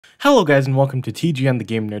Hello guys and welcome to TGN the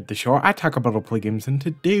Game Nerd, the show where I talk about how to play games, and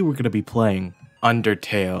today we're going to be playing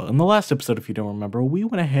Undertale. In the last episode, if you don't remember, we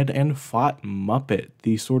went ahead and fought Muppet,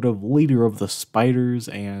 the sort of leader of the spiders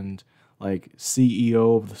and like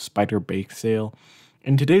CEO of the Spider Bake Sale.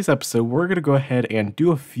 In today's episode, we're going to go ahead and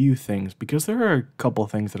do a few things because there are a couple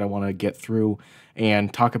things that I want to get through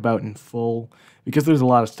and talk about in full because there's a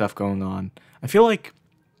lot of stuff going on. I feel like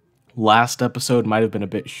last episode might have been a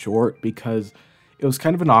bit short because it was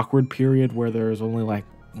kind of an awkward period where there was only like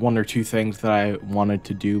one or two things that I wanted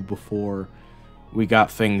to do before we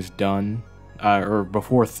got things done, or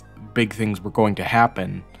before big things were going to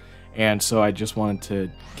happen. And so I just wanted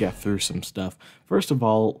to get through some stuff. First of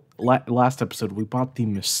all, last episode we bought the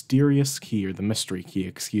mysterious key, or the mystery key,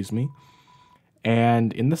 excuse me.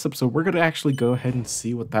 And in this episode, we're going to actually go ahead and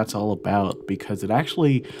see what that's all about, because it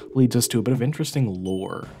actually leads us to a bit of interesting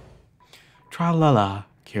lore. Tra-la-la,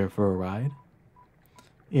 care for a ride?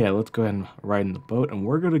 Yeah, let's go ahead and ride in the boat, and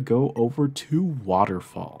we're going to go over to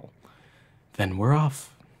Waterfall. Then we're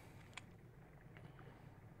off.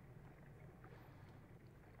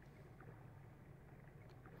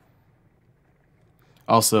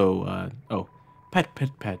 Also, pet, pet,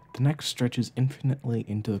 pet. The next stretches infinitely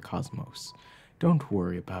into the cosmos. Don't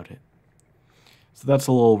worry about it. So that's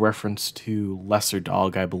a little reference to Lesser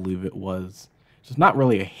Dog, I believe it was. So it's not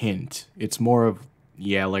really a hint. It's more of,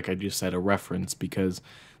 yeah, like I just said, a reference, because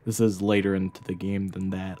this is later into the game than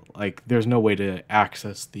that. Like, there's no way to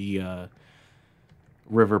access the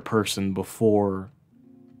river person before,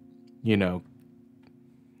 you know,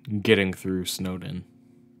 getting through Snowden.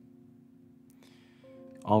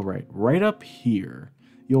 Alright, right up here,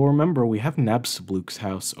 you'll remember we have Nabsablook's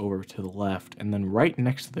house over to the left, and then right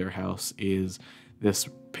next to their house is this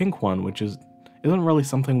pink one, which isn't really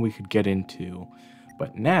something we could get into.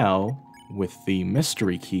 But now, with the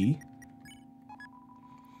mystery key,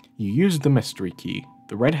 you used the mystery key.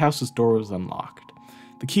 The red house's door was unlocked.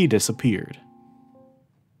 The key disappeared.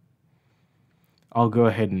 I'll go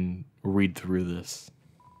ahead and read through this.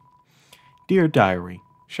 Dear Diary,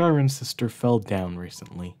 Sharon's sister fell down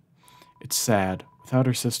recently. It's sad. Without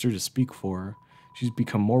her sister to speak for her, she's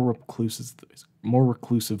become more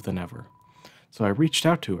reclusive than ever. So I reached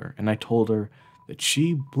out to her, and I told her that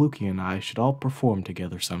she, Blukey, and I should all perform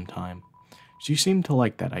together sometime. She seemed to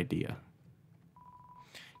like that idea.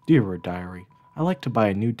 Dear Diary, I like to buy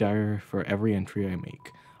a new diary for every entry I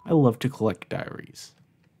make. I love to collect diaries.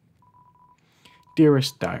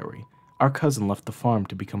 Dearest Diary, our cousin left the farm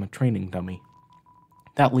to become a training dummy.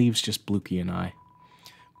 That leaves just Blukey and I.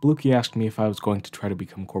 Blukey asked me if I was going to try to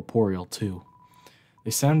become corporeal too.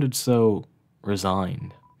 They sounded so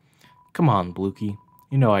resigned. Come on, Blukey.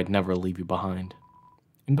 You know I'd never leave you behind.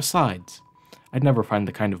 And besides, I'd never find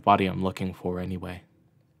the kind of body I'm looking for anyway.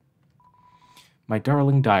 My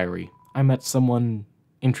darling diary, I met someone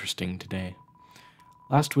interesting today.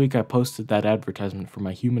 Last week I posted that advertisement for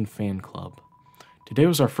my human fan club. Today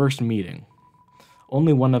was our first meeting.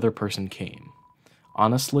 Only one other person came.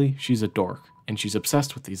 Honestly, she's a dork, and she's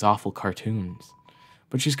obsessed with these awful cartoons.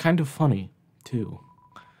 But she's kind of funny, too.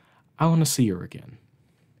 I want to see her again.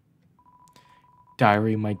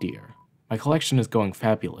 Diary, my dear, my collection is going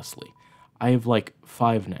fabulously. I have like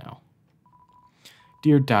 5 now.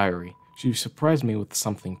 Dear Diary, she surprised me with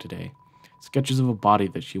something today. Sketches of a body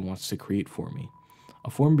that she wants to create for me. A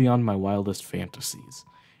form beyond my wildest fantasies.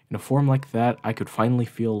 In a form like that, I could finally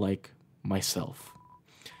feel like myself.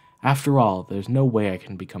 After all, there's no way I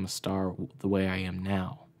can become a star the way I am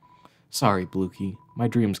now. Sorry, Blukey, my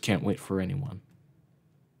dreams can't wait for anyone.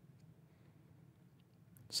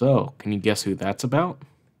 So, can you guess who that's about?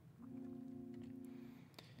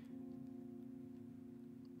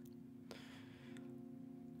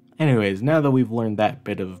 Anyways, now that we've learned that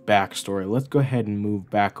bit of backstory, let's go ahead and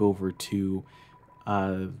move back over to,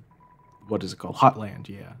 what is it called? Hotland,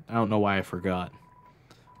 yeah. I don't know why I forgot.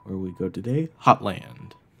 Where we go today?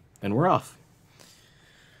 Hotland. Then we're off.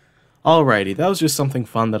 Alrighty, that was just something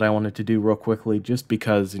fun that I wanted to do real quickly, just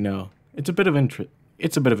because, you know, it's a bit of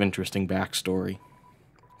interesting backstory.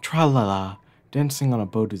 Tra-la-la, dancing on a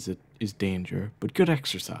boat is danger, but good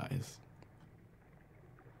exercise.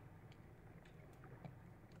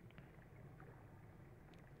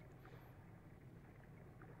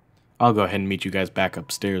 I'll go ahead and meet you guys back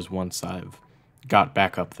upstairs once I've got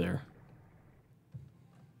back up there.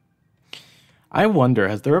 I wonder,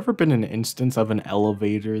 has there ever been an instance of an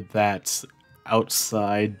elevator that's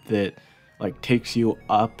outside that like takes you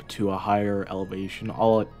up to a higher elevation?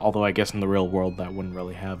 Although I guess in the real world that wouldn't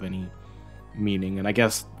really have any meaning. And I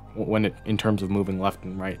guess in terms of moving left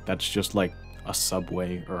and right, that's just like a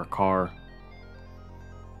subway or a car.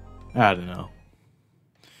 I don't know.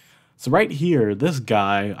 So right here, this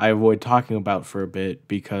guy I avoid talking about for a bit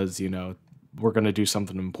because, you know, we're going to do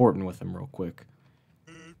something important with him real quick.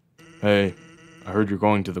 Hey, I heard you're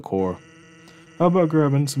going to the core. How about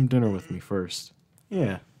grabbing some dinner with me first?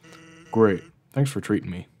 Yeah. Great. Thanks for treating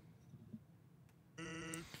me.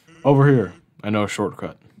 Over here. I know a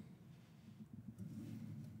shortcut.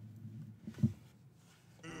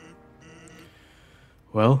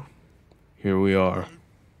 Well, here we are.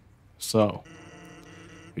 So,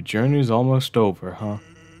 your journey's almost over, huh?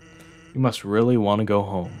 You must really want to go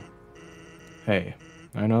home. Hey,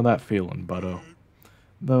 I know that feeling, buddo.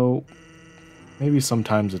 Though, maybe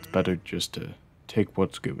sometimes it's better just to take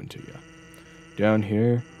what's given to you. Down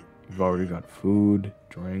here, you've already got food,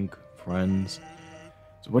 drink, friends.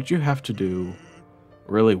 Is what you have to do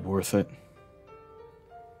really worth it?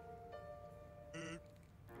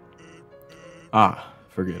 Ah,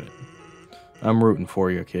 forget it. I'm rooting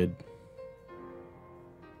for you, kid.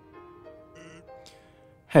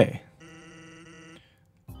 Hey,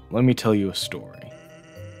 let me tell you a story.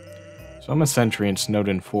 So I'm a sentry in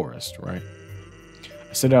Snowden Forest, right?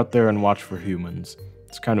 I sit out there and watch for humans.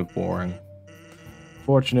 It's kind of boring.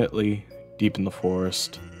 Fortunately, deep in the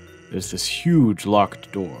forest, there's this huge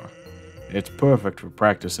locked door. And it's perfect for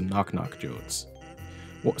practicing knock-knock jokes.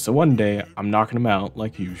 So one day, I'm knocking them out,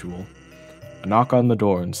 like usual. I knock on the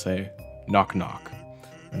door and say, knock knock.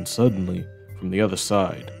 And suddenly, from the other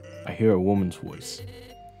side, I hear a woman's voice.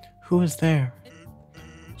 Who is there?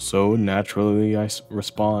 So naturally I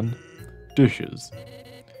respond, dishes.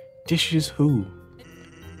 Dishes who?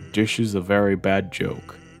 Dishes a very bad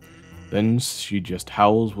joke. Then she just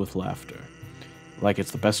howls with laughter, like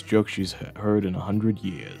it's the best joke she's heard in 100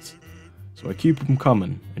 years. So I keep them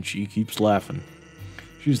coming, and she keeps laughing.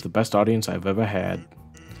 She's the best audience I've ever had.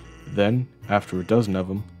 Then, after a dozen of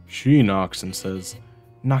them, she knocks and says,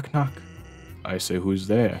 knock knock. I say, who's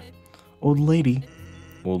there? Old lady.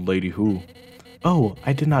 Old lady who? Oh,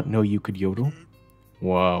 I did not know you could yodel.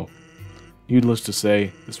 Wow. Needless to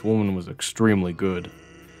say, this woman was extremely good.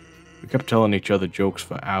 We kept telling each other jokes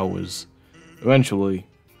for hours. Eventually,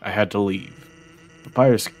 I had to leave.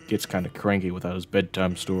 Papyrus gets kind of cranky without his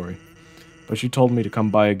bedtime story. But she told me to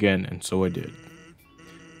come by again, and so I did.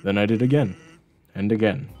 Then I did again. And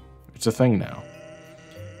again. It's a thing now.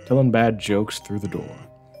 Telling bad jokes through the door.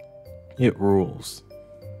 It rules.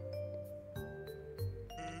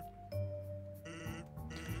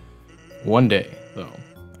 One day, though,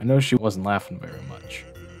 I noticed she wasn't laughing very much.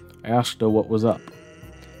 I asked her what was up.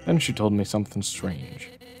 Then she told me something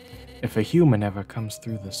strange. If a human ever comes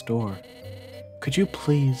through this door, could you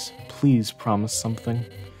please promise something?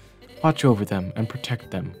 Watch over them and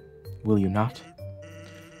protect them, will you not?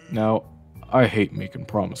 Now, I hate making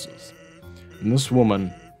promises. And this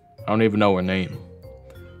woman, I don't even know her name.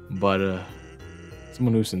 But,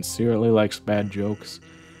 someone who sincerely likes bad jokes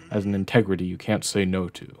has an integrity you can't say no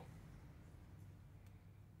to.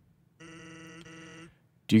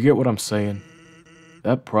 Do you get what I'm saying?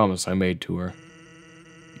 That promise I made to her.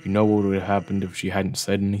 You know what would have happened if she hadn't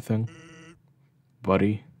said anything?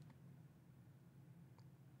 Buddy?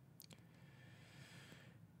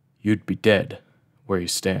 You'd be dead where you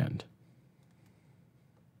stand.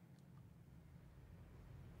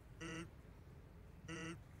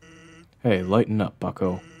 Hey, lighten up,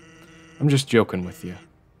 bucko. I'm just joking with you.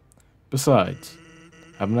 Besides,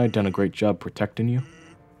 haven't I done a great job protecting you?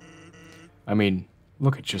 I mean,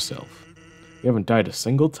 look at yourself. You haven't died a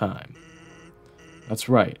single time. That's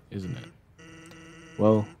right, isn't it?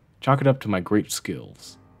 Well, chalk it up to my great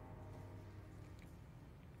skills.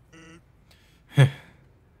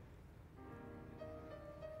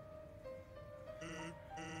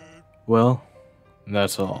 Well,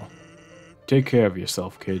 that's all. Take care of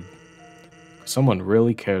yourself, kid. Someone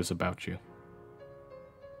really cares about you.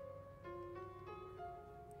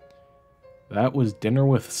 That was Dinner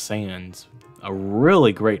with Sans. A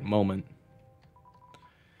really great moment.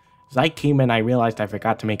 As I came in, I realized I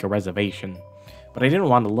forgot to make a reservation. But I didn't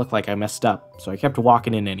want to look like I messed up, so I kept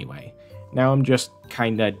walking in anyway. Now I'm just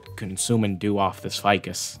kinda consuming dew off this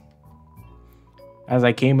ficus. As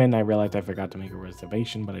I came in, I realized I forgot to make a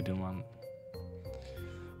reservation, but I didn't want...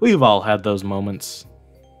 We've all had those moments.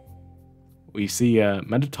 We see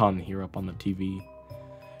Metaton here up on the TV.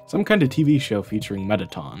 Some kind of TV show featuring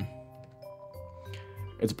Metaton.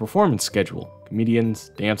 It's a performance schedule. Comedians,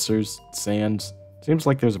 dancers, Sans. Seems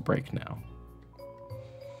like there's a break now.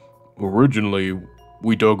 Originally,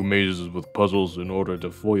 we dug mazes with puzzles in order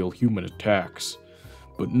to foil human attacks.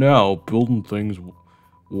 But now, building things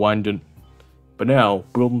winding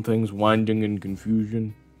in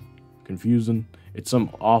confusing, it's some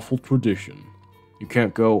awful tradition. You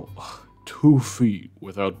can't go 2 feet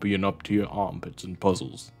without being up to your armpits in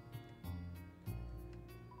puzzles.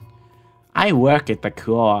 I work at the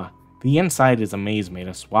core. The inside is a maze made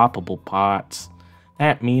of swappable parts.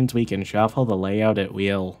 That means we can shuffle the layout at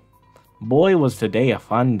will. Boy, was today a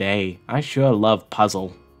fun day. I sure love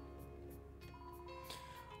puzzle.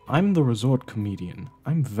 I'm the resort comedian.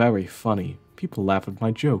 I'm very funny. People laugh at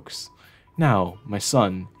my jokes. Now, my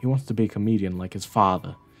son, he wants to be a comedian like his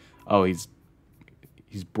father. Oh, he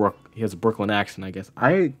has a Brooklyn accent, I guess.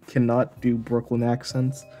 I cannot do Brooklyn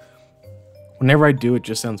accents. Whenever I do, it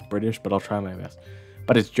just sounds British, but I'll try my best.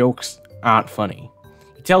 But his jokes aren't funny.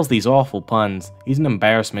 He tells these awful puns. He's an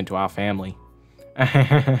embarrassment to our family.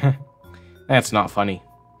 That's not funny.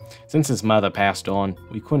 Since his mother passed on,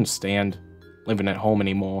 we couldn't stand living at home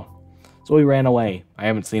anymore. So we ran away. I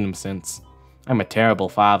haven't seen him since. I'm a terrible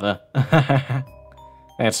father.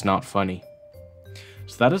 That's not funny.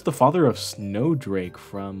 So that is the father of Snowdrake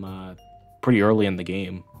from pretty early in the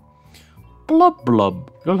game. Blub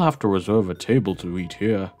blub, you'll have to reserve a table to eat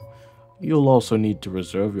here. You'll also need to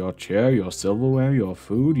reserve your chair, your silverware, your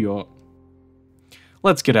food, your...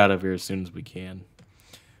 Let's get out of here as soon as we can.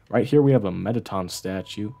 Right here we have a Mettaton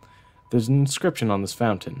statue. There's an inscription on this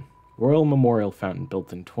fountain. Royal Memorial Fountain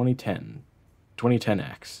built in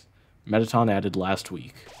 2010X. Mettaton added last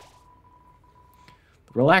week.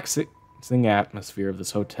 The relaxing atmosphere of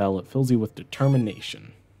this hotel, it fills you with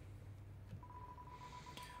determination.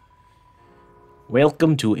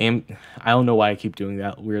 Welcome to I don't know why I keep doing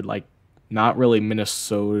that weird, like, not really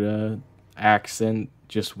Minnesota accent,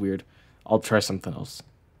 just weird. I'll try something else.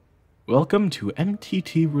 Welcome to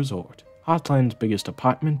MTT Resort, Heartland's biggest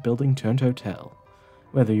apartment building turned hotel.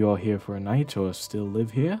 Whether you're here for a night or still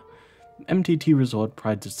live here, MTT Resort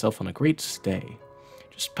prides itself on a great stay.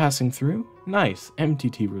 Just passing through? Nice.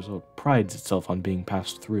 MTT Resort prides itself on being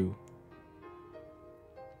passed through.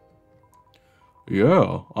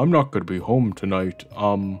 Yeah, I'm not gonna be home tonight.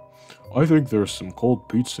 I think there's some cold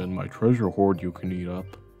pizza in my treasure hoard you can eat up.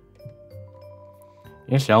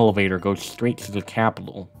 This elevator goes straight to the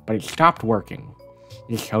Capitol, but it stopped working.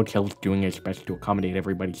 This hotel's doing its best to accommodate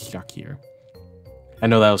everybody stuck here. I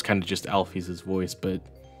know that was kind of just Alfie's voice, but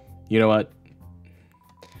you know what?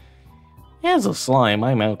 As a slime,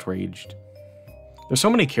 I'm outraged. There's so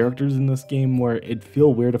many characters in this game where it'd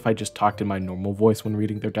feel weird if I just talked in my normal voice when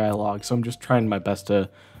reading their dialogue, so I'm just trying my best to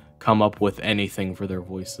come up with anything for their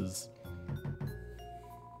voices.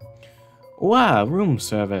 Wow, room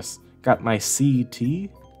service. Got my CT?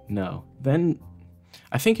 No. Then,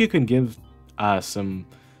 I think you can give some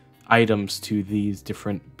items to these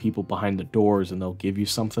different people behind the doors and they'll give you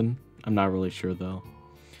something. I'm not really sure though.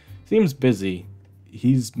 Seems busy.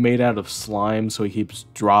 He's made out of slime, so he keeps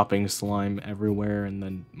dropping slime everywhere and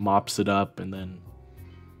then mops it up and then...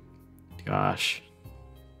 Gosh.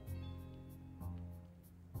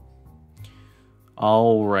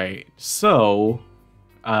 Alright, so...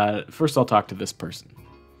 first I'll talk to this person.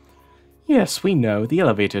 Yes, we know. The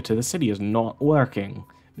elevator to the city is not working.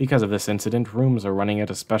 Because of this incident, rooms are running at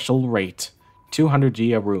a special rate.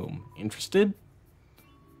 200G a room. Interested?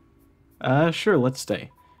 Sure, let's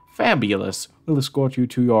stay. Fabulous. We'll escort you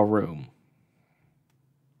to your room.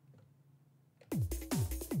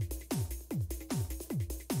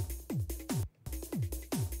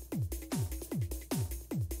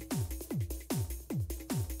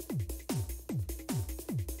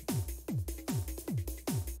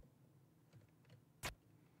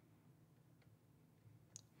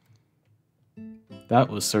 That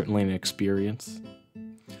was certainly an experience.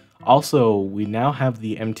 Also, we now have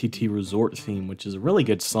the MTT Resort theme, which is a really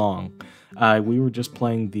good song. We were just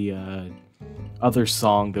playing the other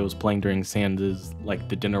song that was playing during Sans', like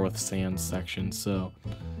the Dinner with Sans section, so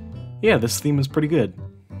yeah, this theme is pretty good.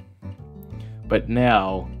 But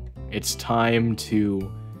now, it's time to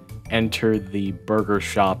enter the burger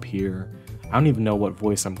shop here. I don't even know what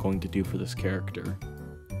voice I'm going to do for this character.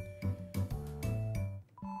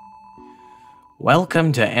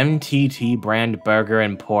 Welcome to MTT Brand Burger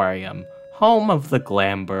Emporium, home of the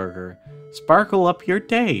Glam Burger. Sparkle up your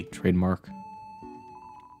day, trademark.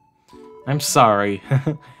 I'm sorry.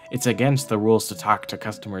 It's against the rules to talk to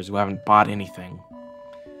customers who haven't bought anything.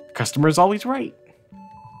 The customer's always right.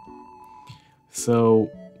 So,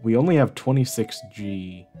 we only have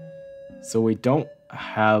 26G. So we don't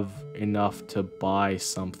have enough to buy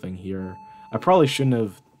something here. I probably shouldn't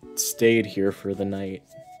have stayed here for the night.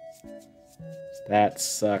 That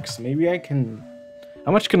sucks. Maybe I can...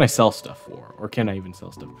 How much can I sell stuff for? Or can I even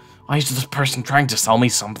sell stuff? Why is this person trying to sell me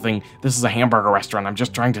something? This is a hamburger restaurant. I'm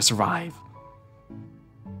just trying to survive.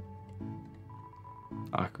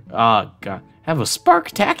 Oh, God. Have a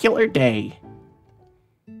sparktacular day.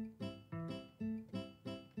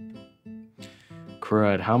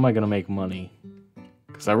 crud, how am I gonna make money?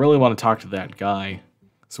 Because I really want to talk to that guy,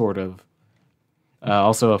 sort of.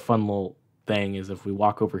 Also, a fun little thing is if we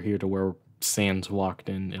walk over here to where Sans walked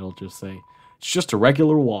in, it'll just say, it's just a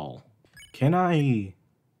regular wall. Can I...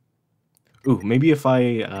 Ooh, maybe if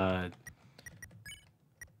I,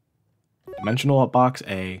 Dimensional box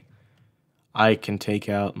A, I can take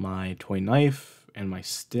out my toy knife and my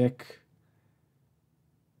stick.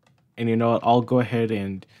 And you know what, I'll go ahead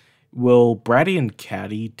and... Will Bratty and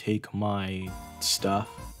Catty take my stuff?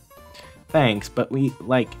 Thanks, but we,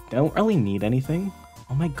 don't really need anything.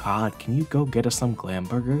 Oh my god, can you go get us some glam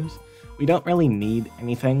burgers? We don't really need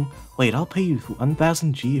anything. Wait, I'll pay you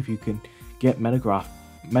 1000 G if you can get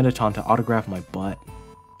Metaton to autograph my butt.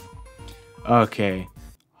 Okay.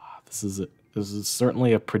 This is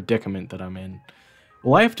certainly a predicament that I'm in.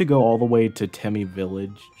 Will I have to go all the way to Temmie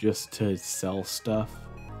Village just to sell stuff?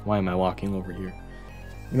 Why am I walking over here?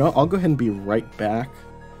 You know what, I'll go ahead and be right back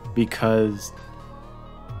because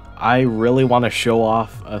I really want to show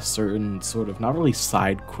off a certain sort of, not really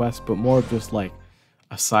side quest, but more of just like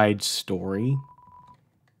a side story.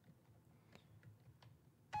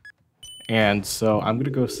 And so I'm going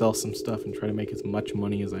to go sell some stuff and try to make as much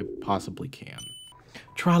money as I possibly can.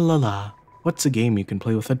 Tra-la-la, what's a game you can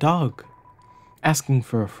play with a dog? Asking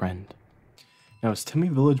for a friend. Now, is Temmie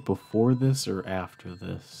Village before this or after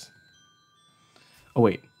this? Oh,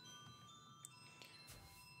 wait.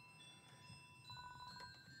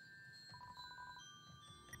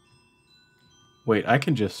 Wait, I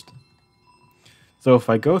can just... So if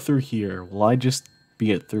I go through here, will I just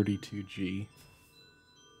be at 32G?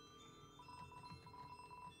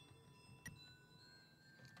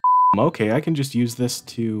 Okay, I can just use this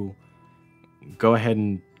to go ahead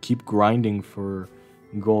and keep grinding for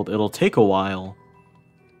gold. It'll take a while,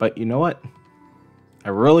 but you know what? I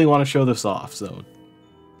really want to show this off, so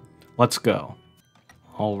let's go.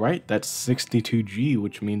 Alright, that's 62G,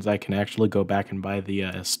 which means I can actually go back and buy the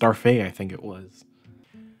Starfait, I think it was.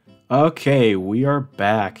 Okay, we are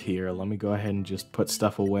back here. Let me go ahead and just put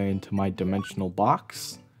stuff away into my dimensional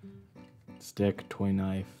box. Stick, toy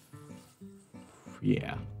knife.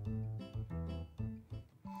 Yeah.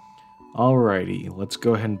 Alrighty, let's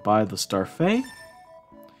go ahead and buy the Starfait.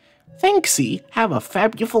 Thanksy, have a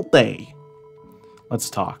fabulous day. Let's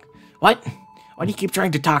talk. What? Why do you keep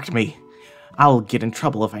trying to talk to me? I'll get in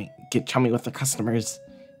trouble if I get chummy with the customers.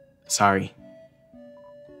 Sorry.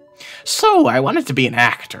 So, I wanted to be an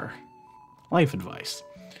actor. Life advice.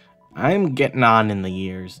 I'm getting on in the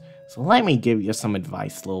years, so let me give you some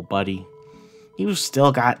advice, little buddy. You've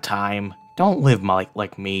still got time. Don't live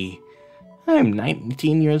like me. I'm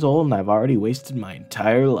 19 years old and I've already wasted my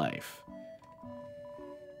entire life.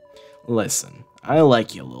 Listen, I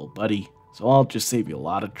like you, little buddy, so I'll just save you a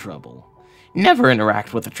lot of trouble. Never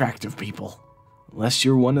interact with attractive people. Unless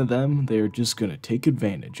you're one of them, they're just gonna take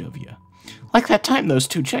advantage of you. Like that time those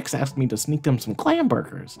two chicks asked me to sneak them some clam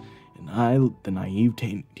burgers, and I, the naive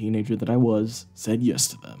teenager that I was, said yes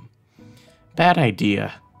to them. Bad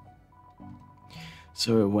idea.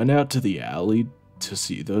 So I went out to the alley to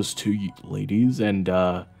see those two ladies and,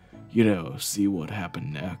 you know, see what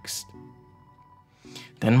happened next.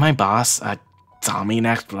 Then my boss, saw me and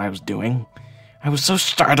asked what I was doing. I was so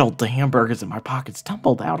startled the hamburgers in my pockets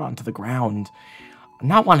tumbled out onto the ground.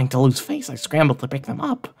 Not wanting to lose face, I scrambled to pick them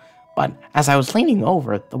up. But as I was leaning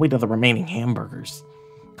over, the weight of the remaining hamburgers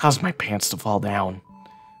caused my pants to fall down.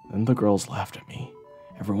 Then the girls laughed at me.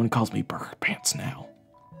 Everyone calls me Burger Pants now.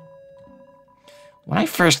 When I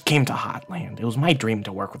first came to Hotland, it was my dream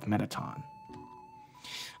to work with Metaton.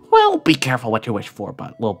 Well, be careful what you wish for,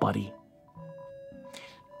 little buddy.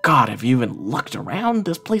 God, have you even looked around?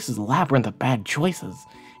 This place is a labyrinth of bad choices.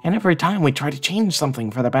 And every time we try to change something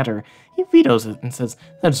for the better, he vetoes it and says,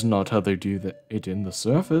 that's not how they do it in the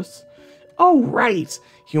surface. Oh, right!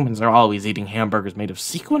 Humans are always eating hamburgers made of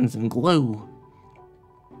sequins and glue.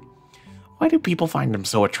 Why do people find him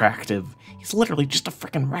so attractive? He's literally just a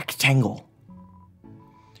frickin' rectangle.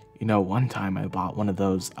 You know, one time I bought one of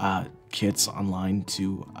those, kits online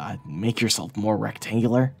to, make yourself more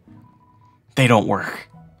rectangular. They don't work.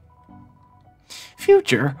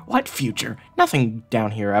 Future? What future? Nothing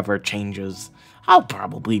down here ever changes. I'll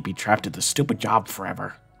probably be trapped at this stupid job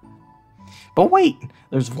forever. But wait,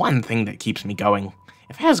 there's one thing that keeps me going.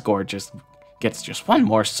 If Asgore gets just one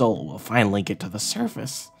more soul, we'll finally get to the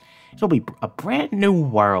surface. It'll be a brand new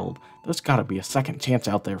world. There's gotta be a second chance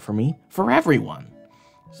out there for me, for everyone.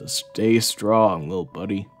 So stay strong, little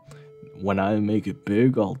buddy. When I make it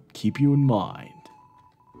big, I'll keep you in mind.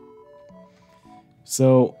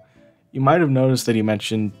 So, You might have noticed that he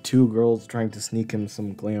mentioned two girls trying to sneak him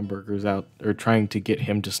some glam burgers out, or trying to get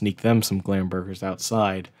him to sneak them some glam burgers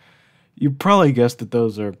outside. You probably guessed that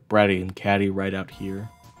those are Bratty and Caddy right out here.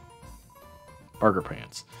 Burger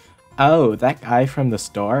Pants. Oh, that guy from the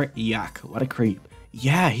store? Yuck, what a creep.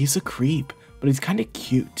 Yeah, he's a creep, but he's kinda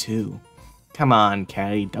cute too. Come on,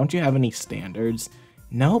 Caddy, don't you have any standards?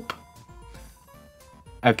 Nope.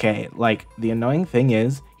 Okay, like, the annoying thing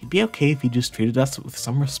is, he'd be okay if he just treated us with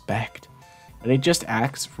some respect. But he just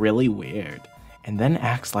acts really weird, and then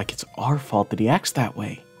acts like it's our fault that he acts that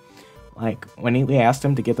way. Like, when we asked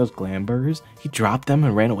him to get those glam burgers, he dropped them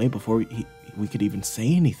and ran away before we could even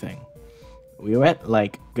say anything. We were,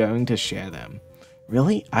 like, going to share them.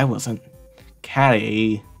 Really? I wasn't.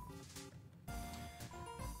 Caddy.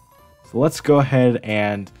 So let's go ahead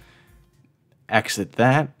and exit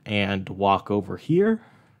that and walk over here.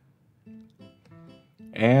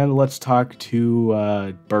 And let's talk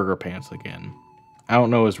to Burger Pants again. I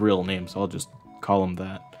don't know his real name, so I'll just call him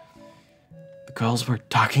that. The girls were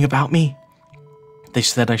talking about me. They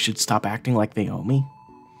said I should stop acting like they owe me.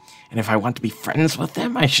 And if I want to be friends with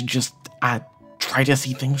them, I should just try to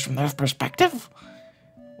see things from their perspective.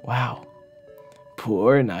 Wow.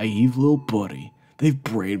 Poor, naive little buddy. They've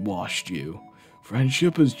brainwashed you.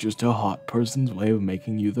 Friendship is just a hot person's way of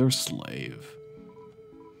making you their slave.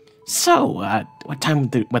 So, what time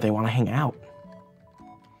would they want to hang out?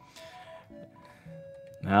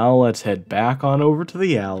 Now let's head back on over to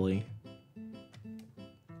the alley.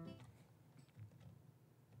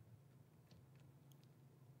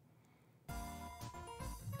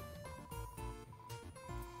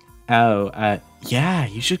 Oh, yeah,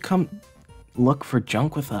 you should come look for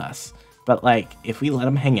junk with us. But, like, if we let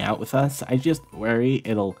him hang out with us, I just worry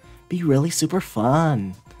it'll be really super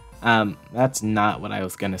fun. That's not what I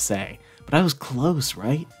was gonna say, but I was close,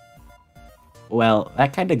 right? Well,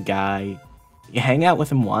 that kind of guy, you hang out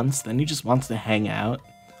with him once, then he just wants to hang out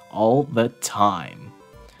all the time.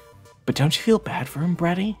 But don't you feel bad for him,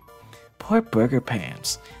 Bratty? Poor Burger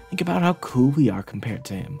Pants. Think about how cool we are compared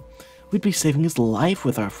to him. We'd be saving his life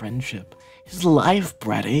with our friendship. His life,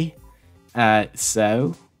 Bratty.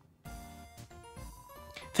 So?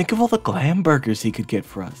 Think of all the glam burgers he could get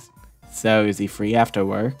for us. So, is he free after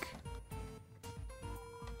work?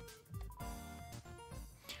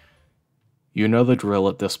 You know the drill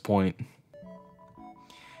at this point.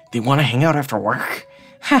 They want to hang out after work?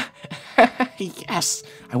 Ha! Yes!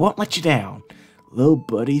 I won't let you down. Little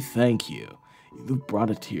buddy, thank you. You've brought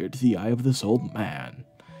a tear to the eye of this old man.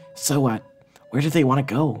 So, where do they want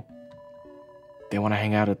to go? They want to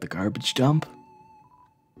hang out at the garbage dump?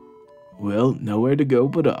 Well, nowhere to go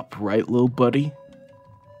but up, right, little buddy?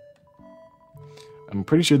 I'm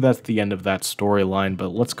pretty sure that's the end of that storyline, but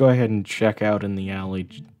let's go ahead and check out in the alley.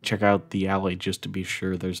 Check out the alley just to be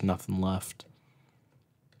sure there's nothing left.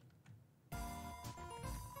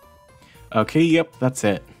 Okay, yep, that's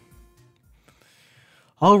it.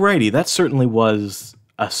 Alrighty, that certainly was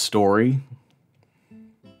a story.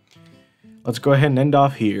 Let's go ahead and end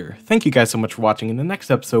off here. Thank you guys so much for watching. In the next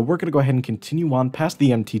episode, we're going to go ahead and continue on past the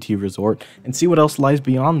MTT Resort and see what else lies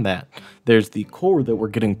beyond that. There's the core that we're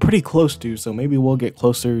getting pretty close to, so maybe we'll get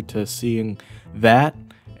closer to seeing that.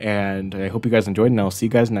 And I hope you guys enjoyed, and I'll see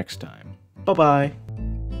you guys next time. Bye-bye.